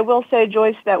 but I will say,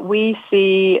 Joyce, that we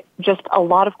see just a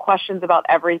lot of questions about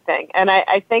everything. And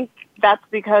I think that's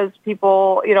because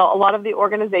people, a lot of the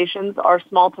organizations are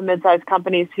small to mid-sized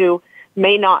companies who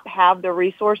may not have the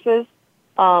resources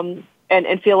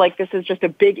and feel like this is just a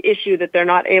big issue that they're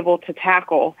not able to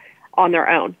tackle on their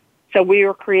own. So we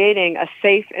are creating a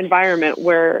safe environment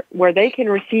where they can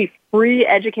receive free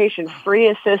education, free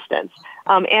assistance,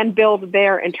 and build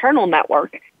their internal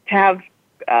network to have,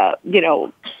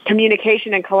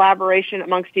 communication and collaboration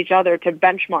amongst each other to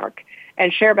benchmark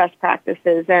and share best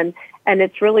practices. And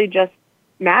it's really just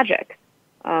magic.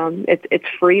 It's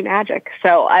free magic.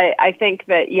 So I think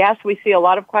that, yes, we see a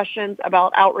lot of questions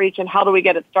about outreach and how do we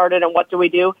get it started and what do we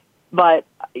do. But,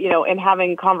 in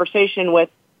having conversation with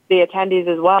the attendees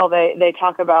as well, they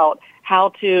talk about how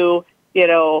to,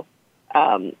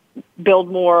 build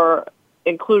more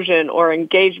inclusion or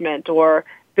engagement or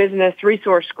business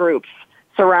resource groups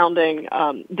surrounding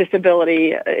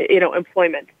disability,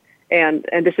 employment and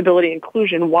disability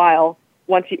inclusion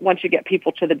once you get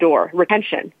people to the door.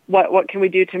 Retention. What can we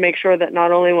do to make sure that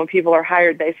not only when people are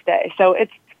hired, they stay? So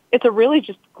it's a really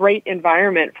just great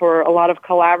environment for a lot of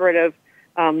collaborative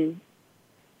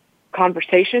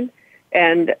conversation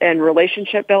and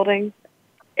relationship building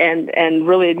and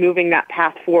really moving that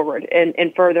path forward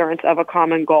in furtherance of a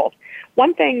common goal.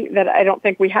 One thing that I don't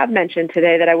think we have mentioned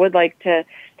today that I would like to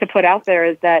put out there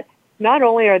is that not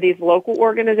only are these local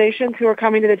organizations who are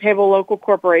coming to the table, local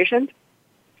corporations,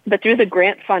 but through the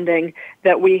grant funding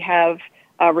that we have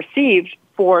received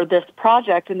for this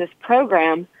project and this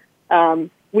program,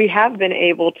 we have been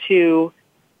able to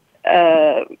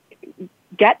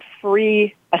get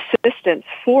free assistance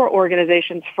for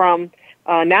organizations from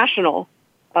a national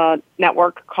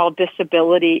network called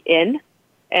Disability In,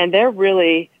 and they're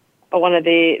really one of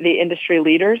the industry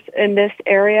leaders in this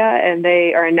area, and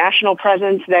they are a national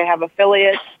presence. They have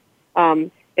affiliates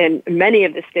in many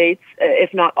of the states,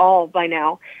 if not all by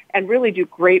now, and really do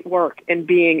great work in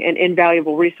being an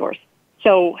invaluable resource.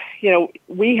 So,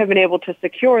 we have been able to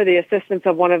secure the assistance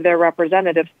of one of their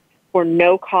representatives for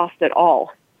no cost at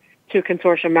all to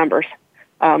consortium members,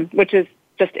 which is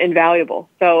just invaluable.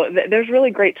 So there's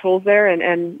really great tools there,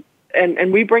 and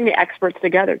we bring the experts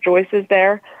together. Joyce is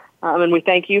there, and we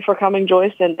thank you for coming,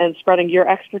 Joyce, and spreading your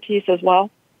expertise as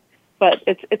well. But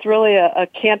it's really a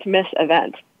can't-miss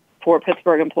event for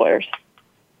Pittsburgh employers.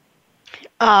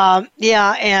 I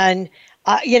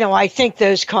think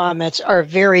those comments are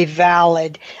very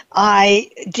valid.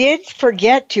 I did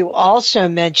forget to also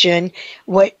mention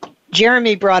what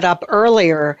Jeremy brought up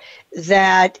earlier,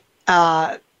 that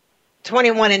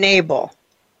 21 Enable,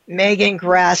 Megan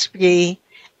Crosby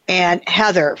and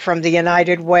Heather from the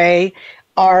United Way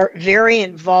are very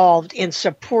involved in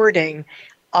supporting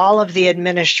all of the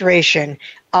administration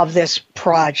of this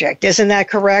project. Isn't that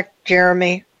correct,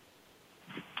 Jeremy?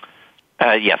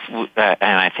 Yes, and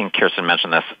I think Kiersten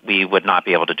mentioned this. We would not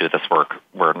be able to do this work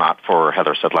were not for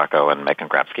Heather Sidlacko and Megan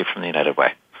Crosby from the United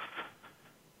Way.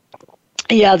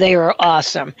 Yeah, they are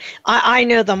awesome. I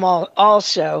know them all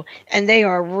also, and they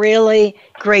are really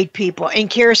great people. And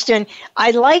Kiersten,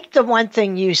 I like the one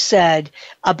thing you said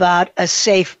about a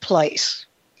safe place.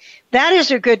 That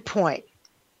is a good point.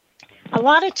 A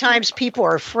lot of times people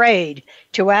are afraid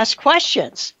to ask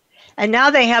questions, and now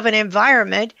they have an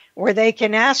environment where they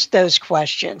can ask those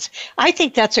questions. I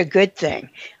think that's a good thing.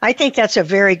 I think that's a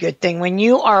very good thing. When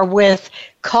you are with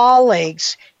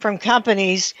colleagues from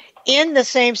companies in the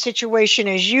same situation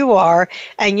as you are,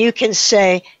 and you can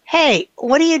say, hey,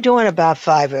 what are you doing about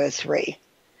 503?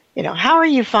 How are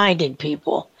you finding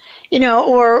people?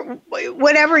 Or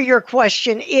whatever your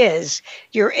question is,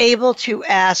 you're able to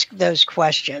ask those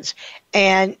questions.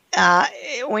 And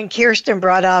when Kiersten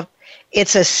brought up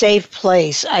it's a safe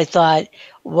place, I thought,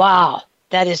 wow,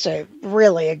 that is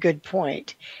really a good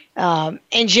point. And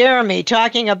Jeremy,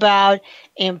 talking about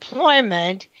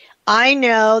employment, I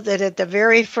know that at the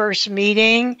very first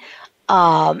meeting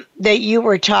that you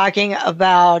were talking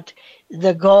about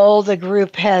the goal the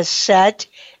group has set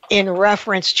in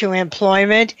reference to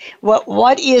employment.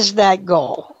 What is that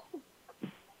goal?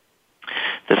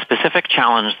 The specific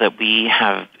challenge that we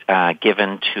have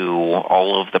given to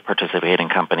all of the participating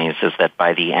companies is that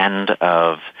by the end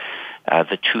of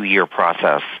the 2-year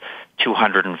process,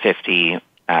 250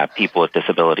 people with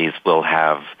disabilities will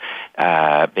have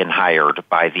been hired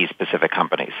by these specific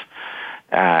companies.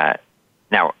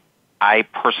 Now, I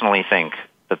personally think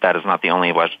that is not the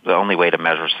only way to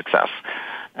measure success,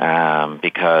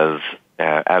 because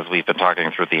as we've been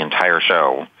talking through the entire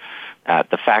show,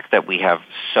 the fact that we have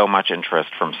so much interest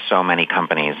from so many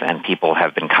companies and people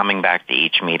have been coming back to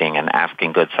each meeting and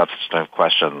asking good substantive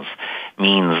questions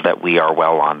means that we are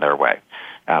well on their way.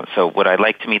 So would I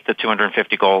like to meet the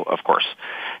 250 goal? Of course.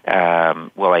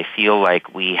 Will I feel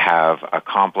like we have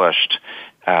accomplished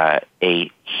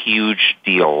a huge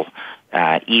deal,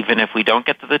 even if we don't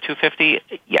get to the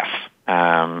 250? Yes.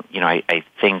 I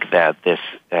think that this,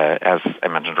 as I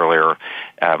mentioned earlier,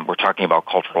 we're talking about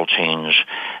cultural change.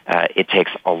 It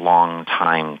takes a long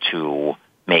time to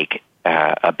make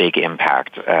a big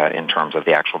impact in terms of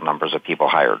the actual numbers of people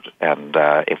hired. And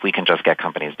if we can just get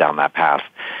companies down that path,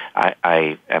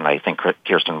 I think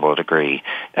Kiersten would agree,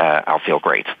 I'll feel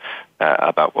great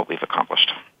about what we've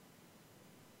accomplished.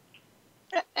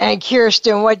 And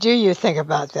Kiersten, what do you think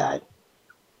about that?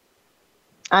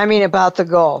 I mean, about the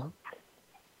goal.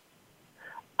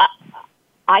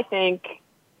 I think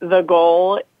the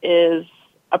goal is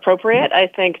appropriate. I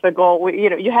think the goal,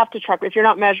 you have to track. If you're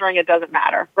not measuring, it doesn't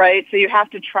matter, right? So you have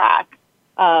to track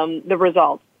the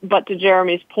results. But to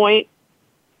Jeremy's point,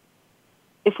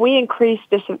 if we increase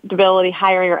disability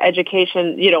hiring or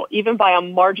education, even by a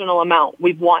marginal amount,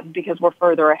 we've won because we're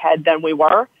further ahead than we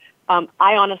were.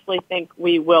 I honestly think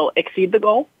we will exceed the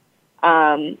goal.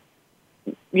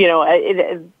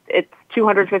 It's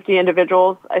 250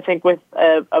 individuals, I think, with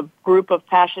a group of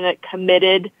passionate,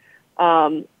 committed,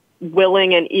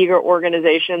 willing and eager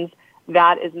organizations.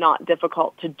 That is not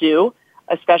difficult to do,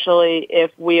 especially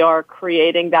if we are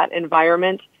creating that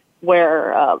environment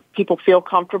where people feel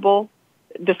comfortable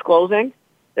disclosing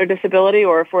their disability,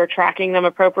 or if we're tracking them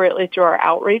appropriately through our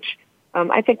outreach.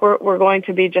 I think we're going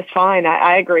to be just fine.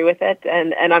 I agree with it,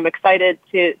 and I'm excited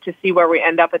to see where we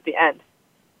end up at the end.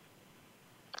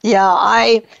 Yeah,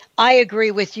 I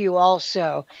agree with you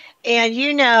also. And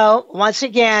once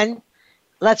again,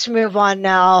 let's move on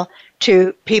now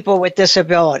to people with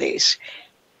disabilities.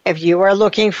 If you are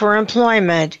looking for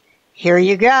employment, here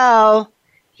you go.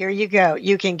 Here you go.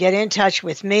 You can get in touch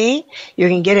with me. You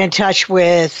can get in touch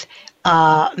with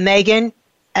Megan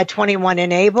at 21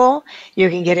 Enable. You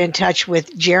can get in touch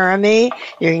with Jeremy.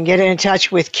 You can get in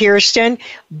touch with Kiersten.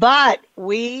 But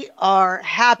we are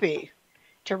happy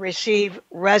to receive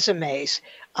resumes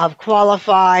of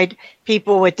qualified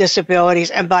people with disabilities.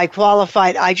 And by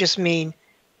qualified, I just mean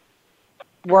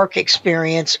work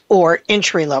experience or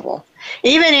entry level.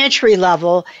 Even entry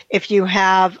level, if you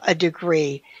have a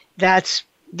degree, that's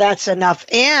enough.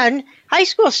 And high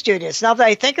school students, now that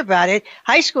I think about it,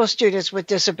 high school students with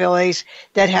disabilities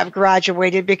that have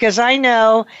graduated, because I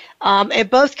know at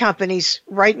both companies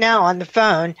right now on the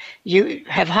phone, you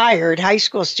have hired high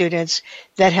school students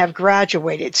that have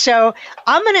graduated. So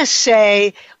I'm going to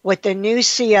say what the new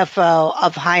CFO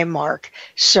of Highmark,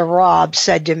 Sarab,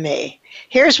 said to me.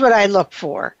 Here's what I look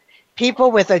for: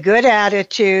 people with a good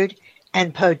attitude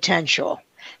and potential.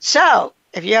 So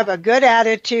if you have a good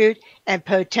attitude and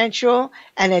potential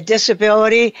and a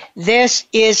disability, this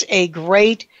is a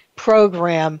great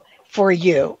program for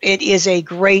you. It is a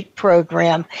great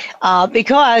program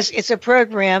because it's a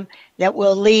program that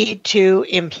will lead to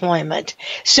employment.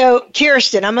 So,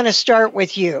 Kiersten, I'm going to start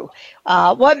with you.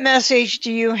 What message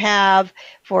do you have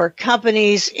for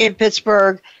companies in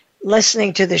Pittsburgh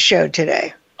listening to the show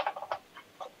today?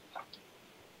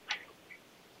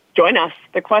 Join us.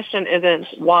 The question isn't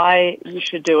why you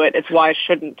should do it. It's why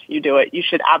shouldn't you do it. You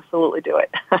should absolutely do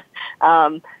it.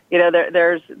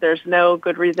 There's no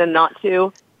good reason not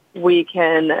to. We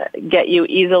can get you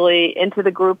easily into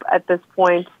the group at this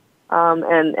point,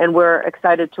 and we're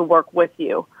excited to work with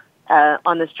you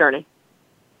on this journey.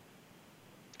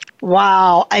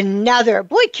 Wow.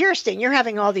 Boy, Kiersten, you're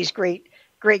having all these great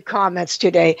comments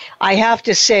today. I have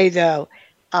to say, though,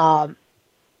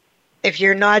 if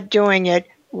you're not doing it,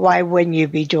 why wouldn't you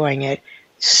be doing it?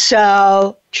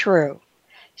 So true.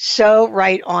 So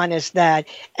right on is that.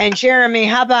 And Jeremy,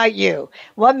 how about you?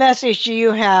 What message do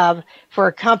you have for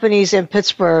companies in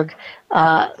Pittsburgh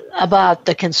about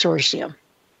the consortium?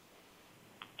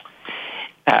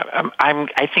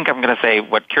 I think I'm going to say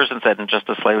what Kiersten said in just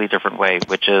a slightly different way,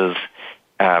 which is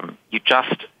you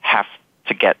just have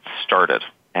to get started.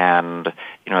 And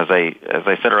as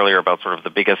I said earlier about sort of the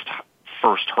biggest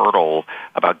first hurdle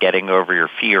about getting over your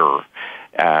fear,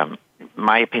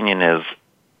 my opinion is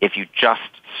if you just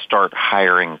start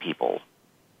hiring people,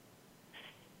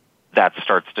 that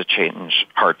starts to change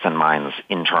hearts and minds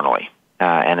internally.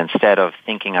 And instead of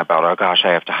thinking about, oh gosh, I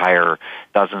have to hire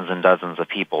dozens and dozens of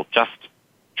people, just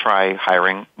try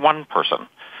hiring one person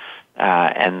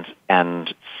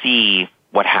and see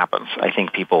what happens. I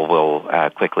think people will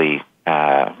quickly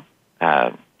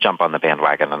jump on the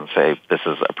bandwagon and say, this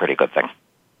is a pretty good thing.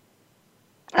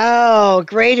 Oh,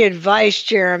 great advice,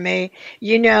 Jeremy.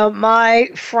 My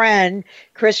friend,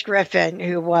 Chris Griffin,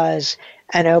 who was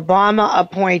an Obama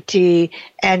appointee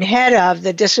and head of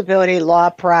the disability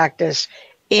law practice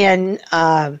in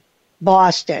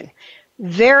Boston,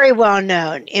 very well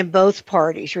known in both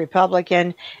parties,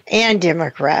 Republican and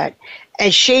Democrat.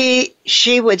 And she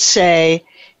would say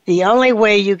the only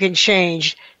way you can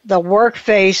change the work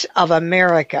face of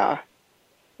America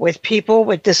with people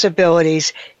with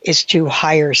disabilities is to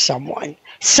hire someone.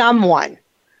 Someone.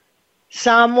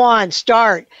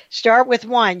 Start with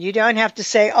one. You don't have to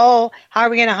say, oh, how are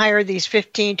we going to hire these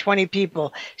 15, 20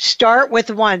 people? Start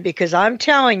with one, because I'm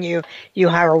telling you, you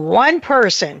hire one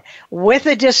person with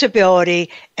a disability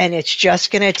and it's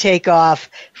just going to take off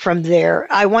from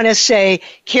there. I want to say,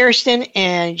 Kiersten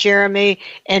and Jeremy,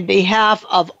 on behalf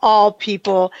of all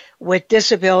people with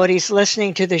disabilities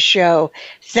listening to the show,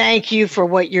 thank you for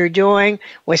what you're doing.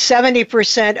 With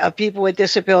 70% of people with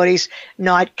disabilities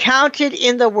not counted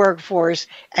in the workforce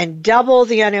and double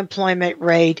the unemployment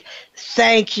rate,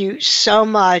 thank you so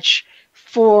much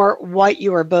for what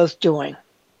you are both doing.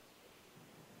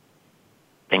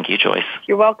 Thank you, Joyce.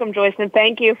 You're welcome, Joyce, and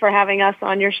thank you for having us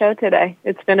on your show today.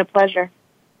 It's been a pleasure.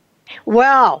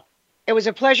 Well, it was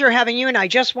a pleasure having you, and I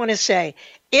just want to say,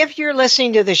 if you're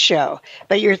listening to the show,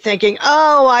 but you're thinking,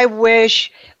 oh, I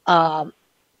wish, a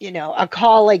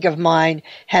colleague of mine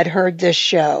had heard this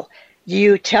show,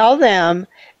 you tell them,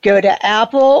 go to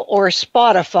Apple or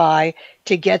Spotify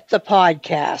to get the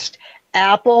podcast.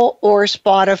 Apple or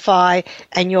Spotify,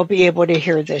 and you'll be able to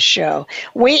hear this show.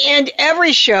 We end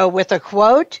every show with a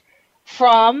quote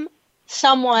from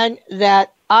someone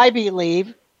that I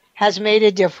believe has made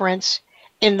a difference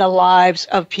in the lives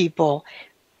of people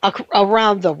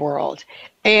around the world.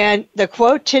 And the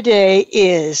quote today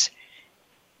is,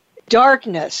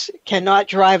 darkness cannot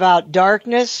drive out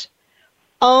darkness.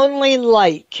 Only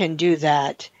light can do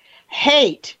that.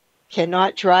 Hate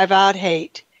cannot drive out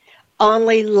hate.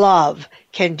 Only love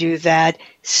can do that,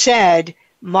 said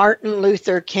Martin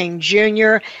Luther King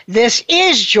Jr. This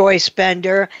is Joyce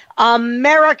Bender,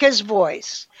 America's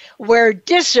Voice, where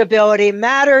disability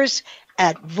matters,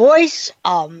 at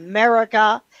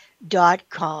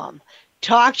voiceamerica.com.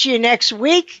 Talk to you next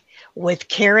week with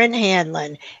Karen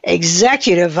Hanlon,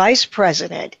 Executive Vice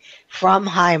President from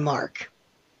Highmark.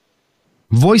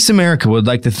 Voice America would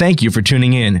like to thank you for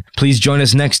tuning in. Please join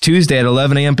us next Tuesday at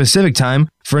 11 a.m. Pacific Time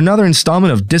for another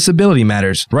installment of Disability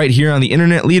Matters, right here on the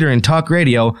internet leader in talk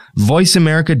radio,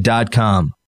 voiceamerica.com.